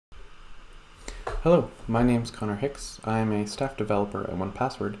Hello, my name's Connor Hicks. I'm a staff developer at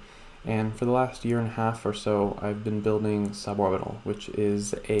 1Password, and for the last year and a half or so, I've been building Suborbital, which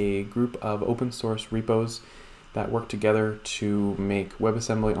is a group of open source repos that work together to make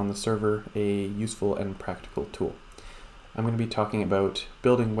WebAssembly on the server a useful and practical tool. I'm going to be talking about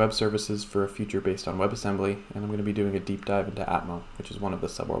building web services for a future based on WebAssembly, and I'm going to be doing a deep dive into Atmo, which is one of the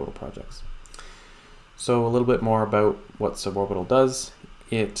Suborbital projects. So a little bit more about what Suborbital does.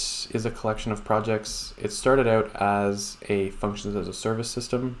 It is a collection of projects. It started out as a functions as a service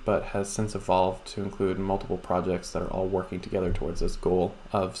system, but has since evolved to include multiple projects that are all working together towards this goal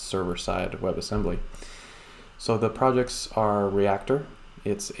of server-side WebAssembly. So the projects are Reactor.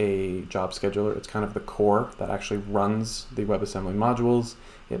 It's a job scheduler. It's kind of the core that actually runs the WebAssembly modules.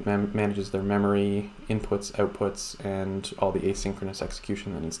 It manages their memory, inputs, outputs, and all the asynchronous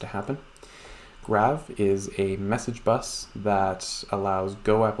execution that needs to happen. Grav is a message bus that allows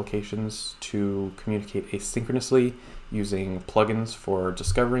Go applications to communicate asynchronously using plugins for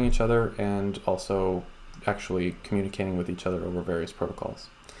discovering each other and also actually communicating with each other over various protocols.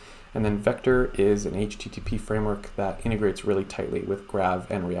 And then Vector is an HTTP framework that integrates really tightly with Grav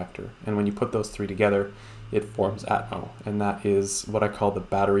and Reactor. And when you put those three together, it forms Atmo. And that is what I call the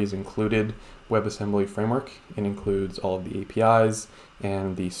batteries included WebAssembly framework. It includes all of the APIs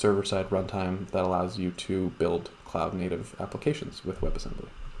and the server-side runtime that allows you to build cloud-native applications with WebAssembly.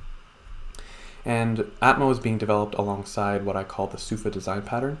 And Atmo is being developed alongside what I call the SUFA design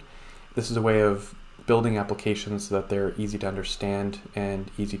pattern. This is a way of building applications so that they're easy to understand and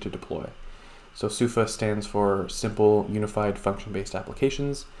easy to deploy. So SUFA stands for Simple Unified Function-Based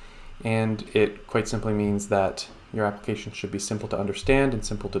Applications, and it quite simply means that your application should be simple to understand and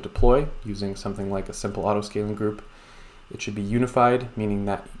simple to deploy using something like a simple auto-scaling group. It should be unified, meaning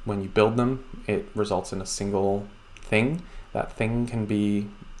that when you build them, it results in a single thing. That thing can be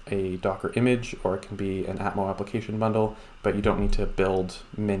a Docker image or it can be an Atmo application bundle, but you don't need to build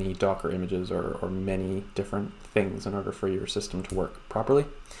many Docker images or many different things in order for your system to work properly.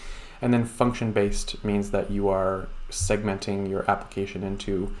 And then function-based means that you are segmenting your application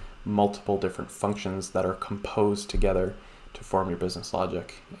into multiple different functions that are composed together to form your business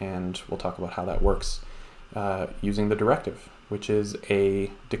logic. And we'll talk about how that works using the directive, which is a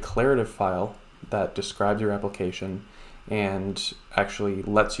declarative file that describes your application and actually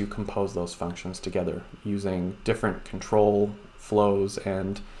lets you compose those functions together using different control flows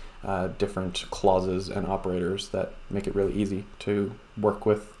and different clauses and operators that make it really easy to work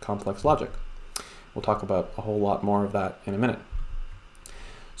with complex logic. We'll talk about a whole lot more of that in a minute.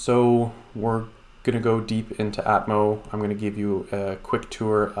 So we're going to go deep into Atmo. I'm going to give you a quick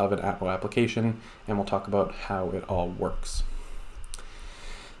tour of an Atmo application, and we'll talk about how it all works.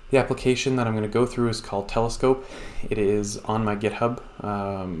 The application that I'm going to go through is called Telescope. It is on my GitHub.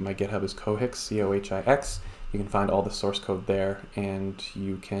 My GitHub is Cohix, C-O-H-I-X. You can find all the source code there, and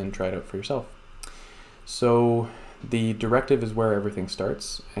you can try it out for yourself. So the directive is where everything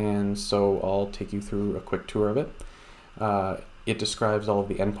starts, and so I'll take you through a quick tour of it. It describes all of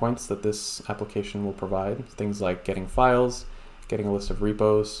the endpoints that this application will provide, things like getting files, getting a list of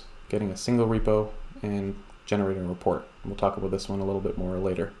repos, getting a single repo, and generating a report. We'll talk about this one a little bit more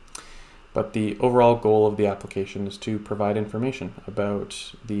later. But the overall goal of the application is to provide information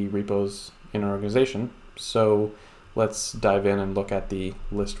about the repos in an organization. So let's dive in and look at the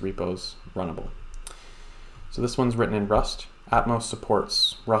list repos runnable. So this one's written in Rust. Atmo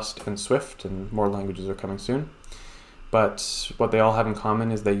supports Rust and Swift, and more languages are coming soon. But what they all have in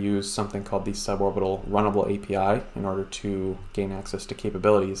common is they use something called the Suborbital Runnable API in order to gain access to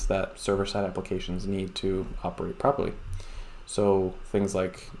capabilities that server-side applications need to operate properly. So things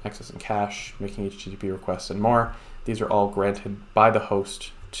like access and cache, making HTTP requests, and more, these are all granted by the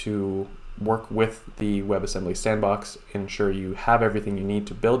host to work with the WebAssembly sandbox and ensure you have everything you need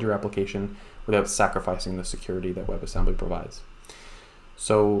to build your application without sacrificing the security that WebAssembly provides.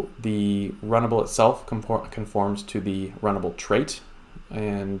 So the runnable itself conforms to the runnable trait,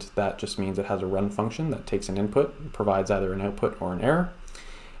 and that just means it has a run function that takes an input, provides either an output or an error,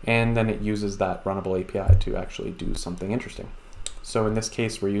 and then it uses that runnable API to actually do something interesting. So in this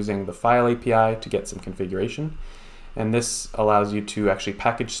case, we're using the file API to get some configuration, and this allows you to actually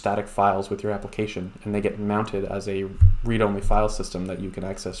package static files with your application, and they get mounted as a read-only file system that you can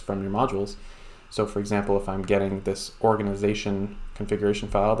access from your modules. So for example, if I'm getting this organization configuration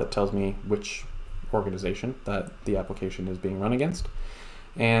file that tells me which organization that the application is being run against,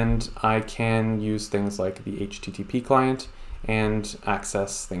 and I can use things like the HTTP client and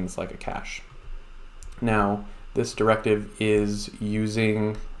access things like a cache. Now, this directive is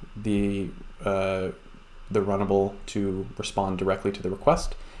using the runnable to respond directly to the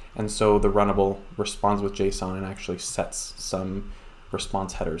request, And so the runnable responds with JSON and actually sets some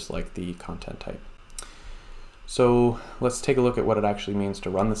response headers like the content type. So let's take a look at what it actually means to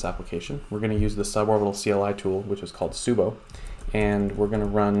run this application. We're going to use the suborbital CLI tool, which is called subo, and we're going to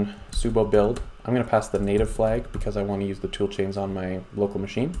run subo build. I'm going to pass the native flag because I want to use the toolchains on my local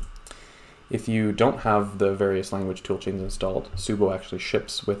machine. If you don't have the various language toolchains installed, subo actually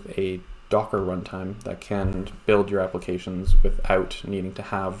ships with a Docker runtime that can build your applications without needing to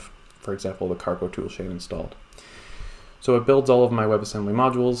have, for example, the cargo toolchain installed. So it builds all of my WebAssembly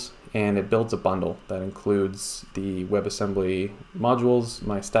modules, and it builds a bundle that includes the WebAssembly modules,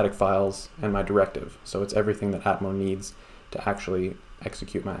 my static files, and my directive. So it's everything that Atmo needs to actually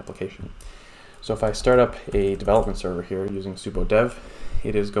execute my application. So if I start up a development server here using subo dev,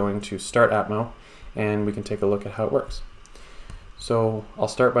 it is going to start Atmo, and we can take a look at how it works. So I'll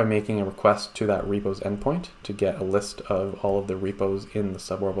start by making a request to that repos endpoint to get a list of all of the repos in the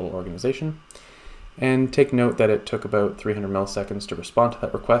suborbital organization. And take note that it took about 300 milliseconds to respond to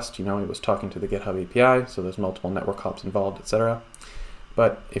that request. You know, it was talking to the GitHub API, so there's multiple network hops involved, etc.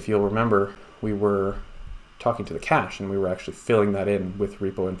 But if you'll remember, we were talking to the cache and we were actually filling that in with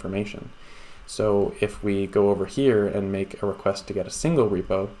repo information. So if we go over here and make a request to get a single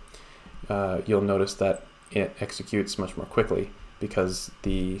repo, you'll notice that it executes much more quickly because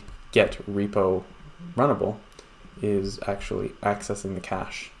the get repo runnable is actually accessing the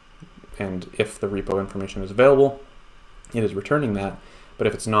cache. And if the repo information is available, it is returning that. But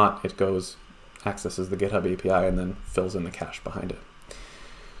if it's not, it goes, accesses the GitHub API, and then fills in the cache behind it.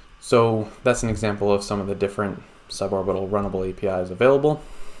 So that's an example of some of the different suborbital runnable APIs available.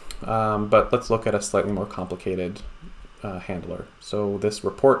 But let's look at a slightly more complicated handler. So this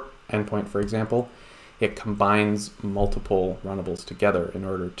report endpoint, for example, it combines multiple runnables together in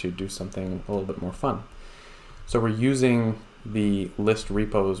order to do something a little bit more fun. So we're using the list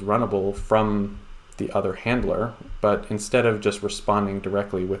repos runnable from the other handler, but instead of just responding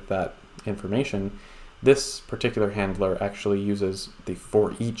directly with that information, this particular handler actually uses the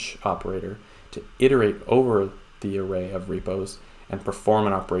for each operator to iterate over the array of repos and perform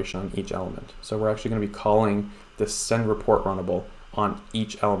an operation on each element. So we're actually going to be calling this send report runnable on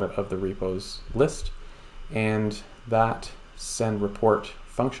each element of the repos list, and that send report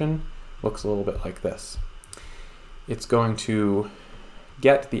function looks a little bit like this. It's going to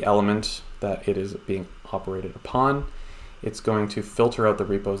get the element that it is being operated upon. It's going to filter out the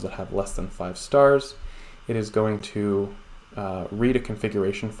repos that have less than 5 stars. It is going to read a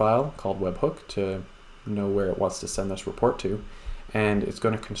configuration file called webhook to know where it wants to send this report to. And it's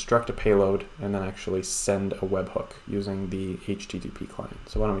going to construct a payload and then actually send a webhook using the HTTP client.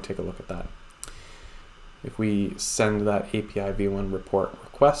 So why don't we take a look at that? If we send that API v1 report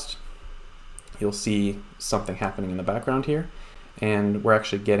request, you'll see something happening in the background here, and we're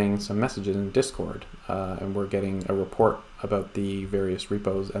actually getting some messages in Discord, and we're getting a report about the various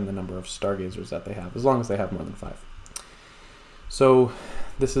repos and the number of stargazers that they have, as long as they have more than 5. So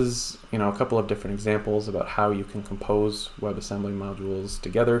this is, a couple of different examples about how you can compose WebAssembly modules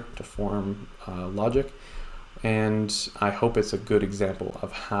together to form logic, and I hope it's a good example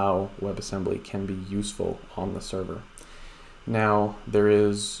of how WebAssembly can be useful on the server. Now, there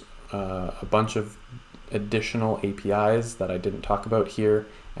is a bunch of additional APIs that I didn't talk about here,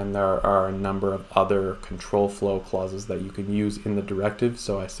 and there are a number of other control flow clauses that you can use in the directive,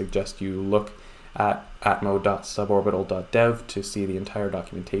 so I suggest you look at atmo.suborbital.dev to see the entire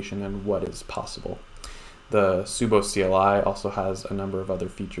documentation and what is possible. The subo CLI also has a number of other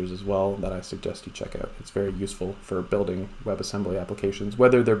features as well that I suggest you check out. It's very useful for building WebAssembly applications,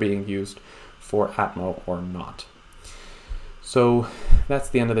 whether they're being used for Atmo or not. So that's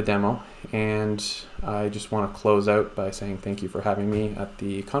the end of the demo, and I just want to close out by saying thank you for having me at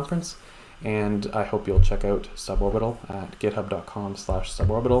the conference, and I hope you'll check out Suborbital at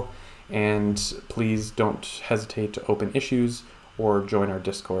github.com/suborbital, and please don't hesitate to open issues or join our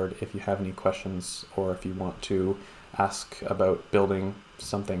Discord if you have any questions or if you want to ask about building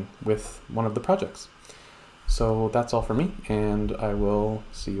something with one of the projects. So that's all for me, and I will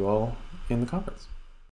see you all in the conference.